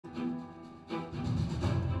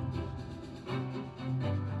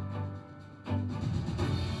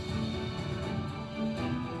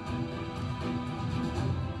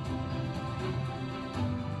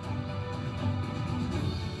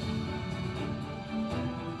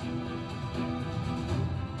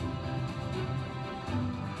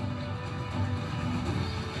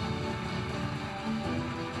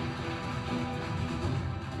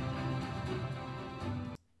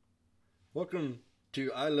Welcome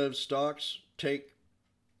to I Love Stocks, take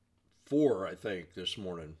 4, I think, this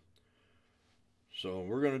morning. So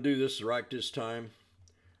we're going to do this right this time.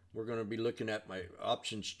 We're going to be looking at my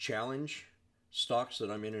options challenge, stocks that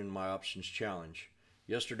I'm in my options challenge.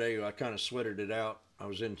 Yesterday I kind of sweated it out. I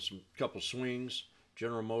was in some couple swings,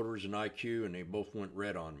 General Motors and IQ, and they both went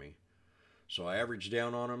red on me. So I averaged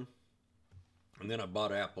down on them, and then I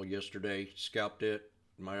bought Apple yesterday, scalped it,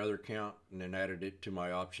 my other account, and then added it to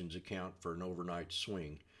my options account for an overnight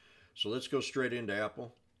swing. So let's go straight into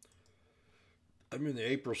Apple. I'm in the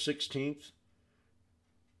April 16th,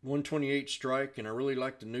 128 strike, and I really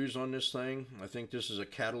like the news on this thing. I think this is a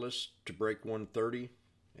catalyst to break 130,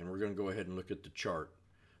 and we're going to go ahead and look at the chart.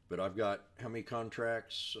 But I've got how many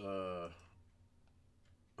contracts? I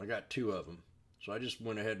got 2 of them. So I just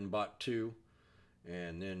went ahead and bought 2,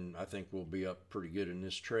 and then I think we'll be up pretty good in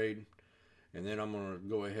this trade. And then I'm going to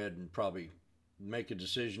go ahead and probably make a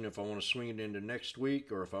decision if I want to swing it into next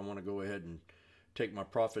week or if I want to go ahead and take my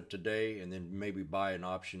profit today and then maybe buy an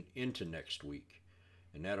option into next week.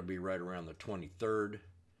 And that'll be right around the 23rd.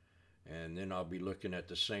 And then I'll be looking at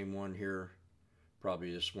the same one here,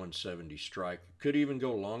 probably this 170 strike. Could even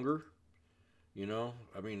go longer, you know.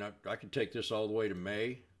 I mean, I could take this all the way to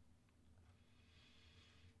May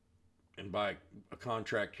and buy a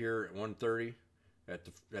contract here at 130.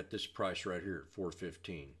 At this price right here at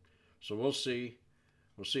 415. So we'll see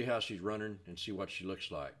how she's running and see what she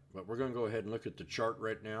looks like. But we're going to go ahead and look at the chart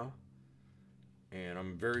right now. And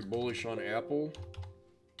I'm very bullish on Apple.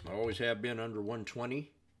 I always have been under 120.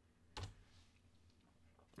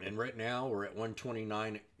 And right now we're at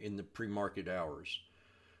 129 in the pre-market hours.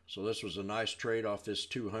 So this was a nice trade off this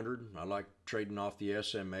 200. I like trading off the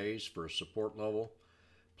SMAs for a support level.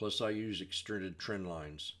 Plus I use extended trend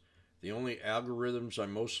lines. The only algorithms I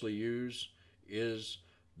mostly use is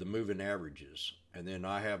the moving averages. And then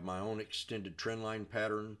I have my own extended trend line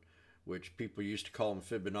pattern, which people used to call them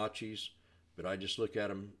Fibonacci's, but I just look at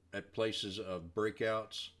them at places of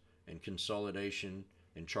breakouts and consolidation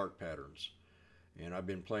and chart patterns. And I've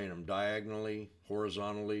been playing them diagonally,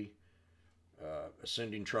 horizontally,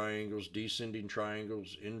 ascending triangles, descending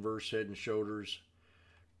triangles, inverse head and shoulders.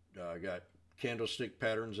 I got candlestick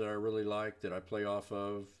patterns that I really like that I play off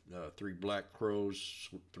of. 3 black crows,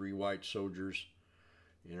 3 white soldiers.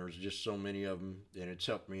 You know, there's just so many of them, and it's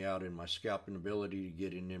helped me out in my scalping ability to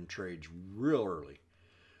get in them trades real early.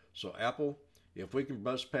 So Apple, if we can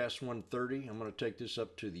bust past 130, I'm going to take this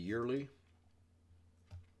up to the yearly.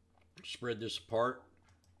 Spread this apart.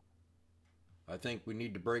 I think we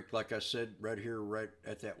need to break, like I said, right here, right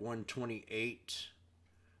at that 128.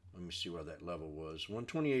 Let me see where that level was.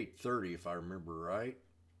 128.30 if I remember right.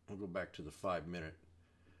 I'll go back to the 5-minute.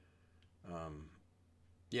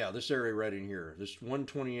 Yeah, this area right in here. This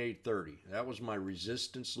 128.30. That was my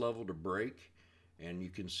resistance level to break. And you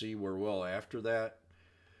can see we're well after that.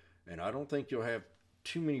 And I don't think you'll have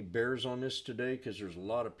too many bears on this today because there's a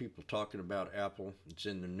lot of people talking about Apple. It's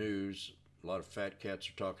in the news. A lot of fat cats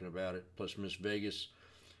are talking about it. Plus Miss Vegas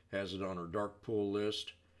has it on her dark pool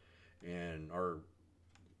list. And our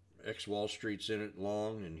ex-Wall Street's in it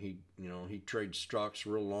long, and he trades stocks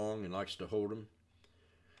real long and likes to hold them.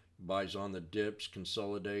 Buys on the dips,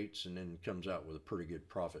 consolidates, and then comes out with a pretty good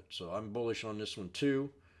profit. So I'm bullish on this one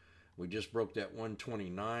too. We just broke that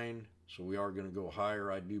 129, so we are going to go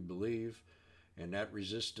higher, I do believe. And that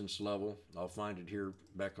resistance level, I'll find it here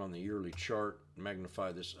back on the yearly chart,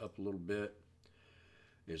 magnify this up a little bit,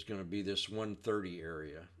 is going to be this 130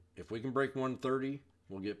 area. If we can break 130,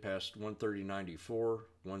 we'll get past 130.94,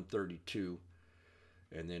 132,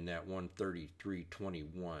 and then that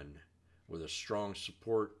 133.21 with a strong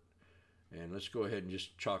support. And let's go ahead and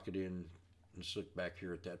just chalk it in. Let's look back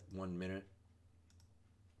here at that 1 minute.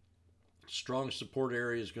 Strong support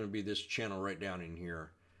area is going to be this channel right down in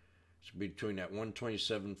here. It's between that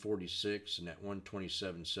 127.46 and that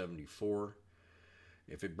 127.74.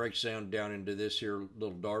 If it breaks down into this here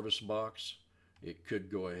little Darvis box, it could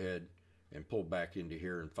go ahead and pull back into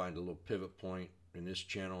here and find a little pivot point in this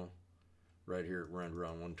channel right here at around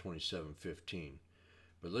 127.15.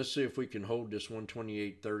 But let's see if we can hold this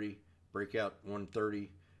 128.30, break out 130,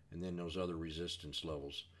 and then those other resistance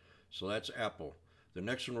levels. So that's Apple. The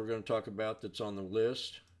next one we're going to talk about that's on the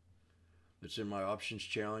list, that's in my options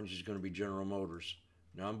challenge, is going to be General Motors.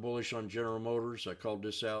 Now I'm bullish on General Motors. I called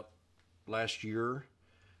this out last year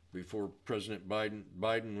before President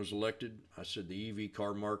Biden was elected. I said the EV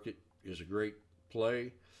car market is a great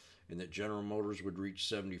play and that General Motors would reach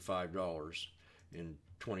 $75 in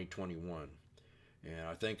 2021. And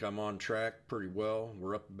I think I'm on track pretty well.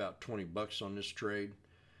 We're up about 20 bucks on this trade.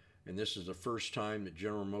 And this is the first time that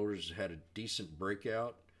General Motors has had a decent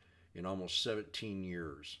breakout in almost 17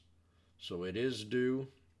 years. So it is due,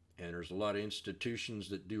 and there's a lot of institutions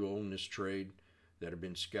that do own this trade that have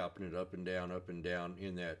been scalping it up and down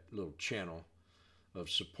in that little channel of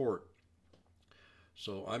support.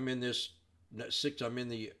 So I'm in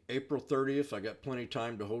the April 30th. I got plenty of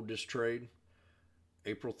time to hold this trade.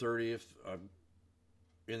 April 30th, I'm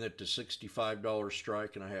in at the $65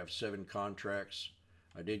 strike, and I have 7 contracts.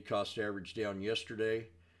 I did cost average down yesterday.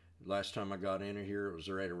 Last time I got in here, it was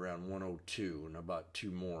right around 102, and I bought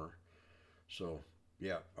 2 more. So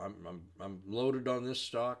yeah, I'm loaded on this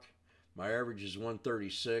stock. My average is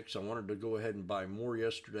 136. I wanted to go ahead and buy more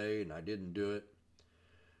yesterday, and I didn't do it.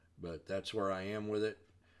 But that's where I am with it.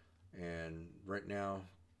 And right now,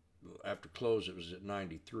 after close, it was at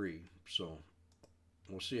 93. So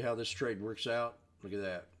we'll see how this trade works out. Look at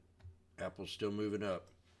that. Apple's still moving up.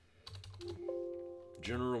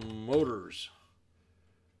 General Motors.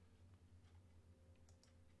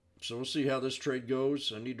 So we'll see how this trade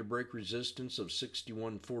goes. I need to break resistance of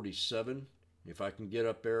 61.47. If I can get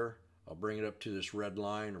up there, I'll bring it up to this red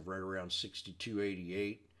line of right around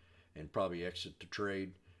 62.88 and probably exit the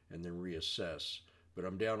trade and then reassess. But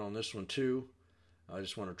I'm down on this one too. I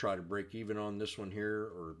just want to try to break even on this one here,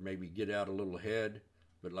 or maybe get out a little ahead.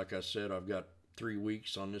 But like I said, I've got 3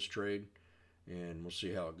 weeks on this trade, and we'll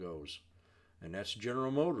see how it goes. And that's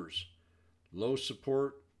General Motors. Low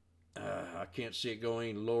support. I can't see it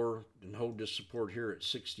going any lower than hold this support here at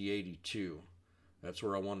 60.82. That's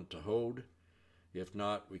where I want it to hold. If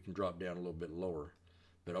not, we can drop down a little bit lower.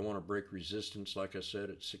 But I want to break resistance, like I said,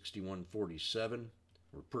 at 61.47.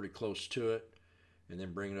 We're pretty close to it. And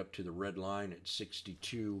then bring it up to the red line at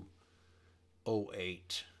 62.08.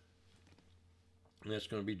 And that's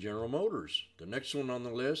going to be General Motors. The next one on the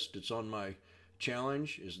list, it's on my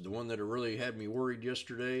challenge, is the one that really had me worried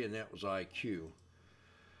yesterday, and that was IQ.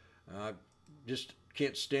 I just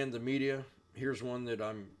can't stand the media. Here's one that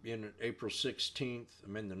I'm in April 16th.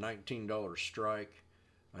 I'm in the $19 strike.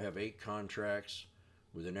 I have 8 contracts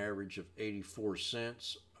with an average of 84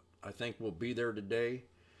 cents. I think we'll be there today.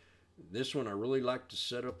 This one I really like to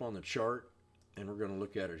set up on the chart, and we're going to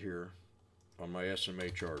look at it here on my SMA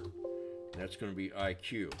chart. That's going to be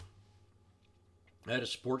IQ. I had a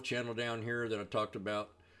support channel down here that I talked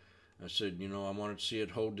about. I said, you know, I wanted to see it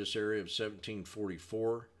hold this area of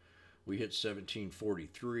 1744. We hit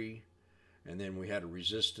 1743, and then we had a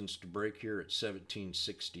resistance to break here at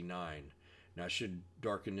 1769. Now I should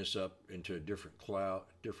darken this up into a different cloud,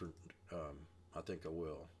 I think I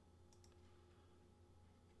will.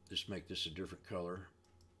 Just make this a different color.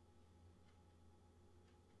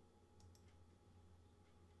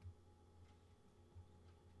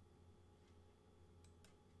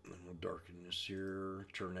 And we'll darken this here,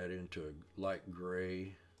 turn that into a light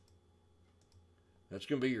gray. That's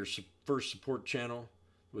going to be your first support channel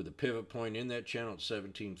with a pivot point in that channel at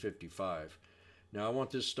 1755. Now I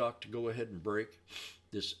want this stock to go ahead and break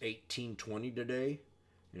this 1820 today.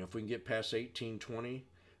 And if we can get past 1820,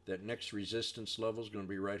 that next resistance level is going to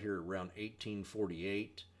be right here around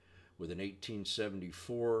 1848 with an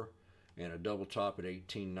 1874 and a double top at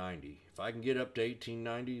 1890. If I can get up to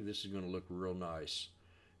 1890, this is going to look real nice.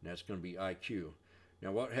 And that's going to be IQ.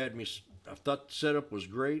 Now what had me, I thought the setup was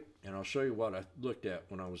great, and I'll show you what I looked at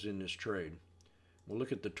when I was in this trade. We'll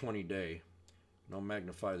look at the 20-day, and I'll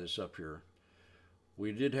magnify this up here.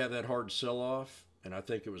 We did have that hard sell-off, and I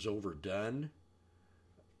think it was overdone.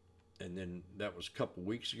 And then that was a couple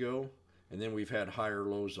weeks ago, and then we've had higher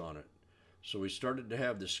lows on it. So we started to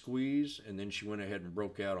have the squeeze, and then she went ahead and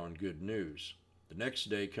broke out on good news. The next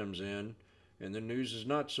day comes in, and the news is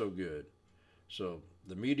not so good. So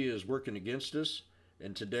the media is working against us,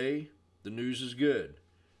 and today the news is good.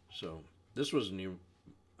 So this was a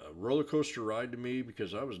roller coaster ride to me,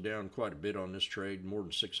 because I was down quite a bit on this trade, more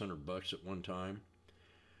than 600 bucks at one time.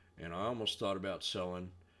 And I almost thought about selling,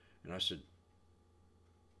 and I said,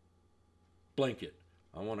 blanket.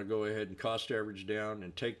 I want to go ahead and cost average down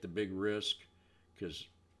and take the big risk, because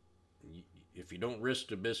if you don't risk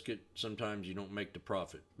the biscuit, sometimes you don't make the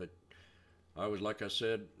profit. But I was, like I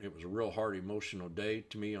said, it was a real hard emotional day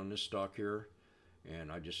to me on this stock here,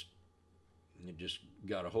 and it just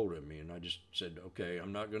got a hold of me, and I just said, okay,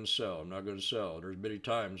 I'm not going to sell. I'm not going to sell. There's many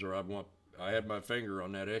times where I had my finger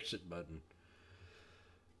on that exit button,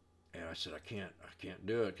 and I said, I can't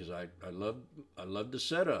do it, because I love the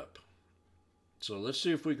setup. So let's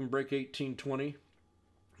see if we can break 1820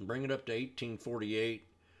 and bring it up to 1848.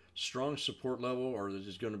 Strong support level, or this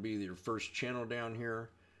is going to be your first channel down here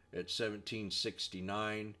at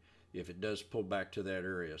 1769 if it does pull back to that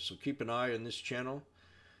area. So keep an eye on this channel.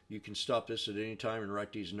 You can stop this at any time and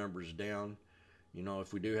write these numbers down. You know,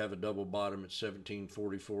 if we do have a double bottom at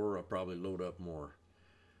 1744, I'll probably load up more.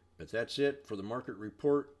 But that's it for the market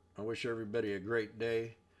report. I wish everybody a great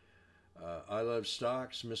day. I love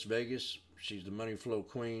stocks. Miss Vegas, she's the money flow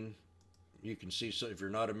queen. You can see, so if you're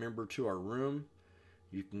not a member to our room,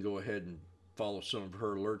 you can go ahead and follow some of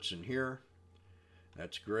her alerts in here.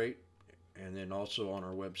 That's great. And then also on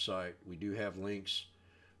our website, we do have links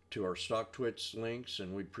to our Stock Twits links,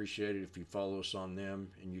 and we'd appreciate it if you follow us on them,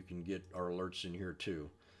 and you can get our alerts in here too.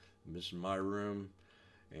 This is my room,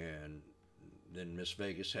 and then Miss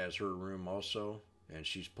Vegas has her room also, and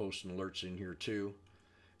she's posting alerts in here too.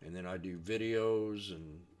 And then I do videos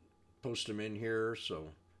and post them in here. So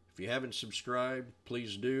if you haven't subscribed,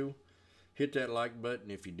 please do. Hit that like button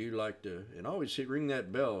if you do like to, and always ring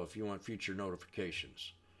that bell if you want future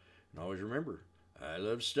notifications. And always remember, I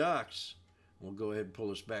love stocks. We'll go ahead and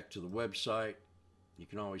pull us back to the website. You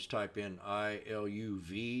can always type in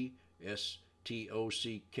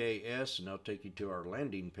ILUVSTOCKS, and that'll take you to our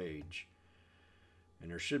landing page. And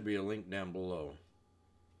there should be a link down below.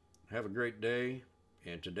 Have a great day,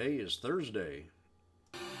 and today is Thursday.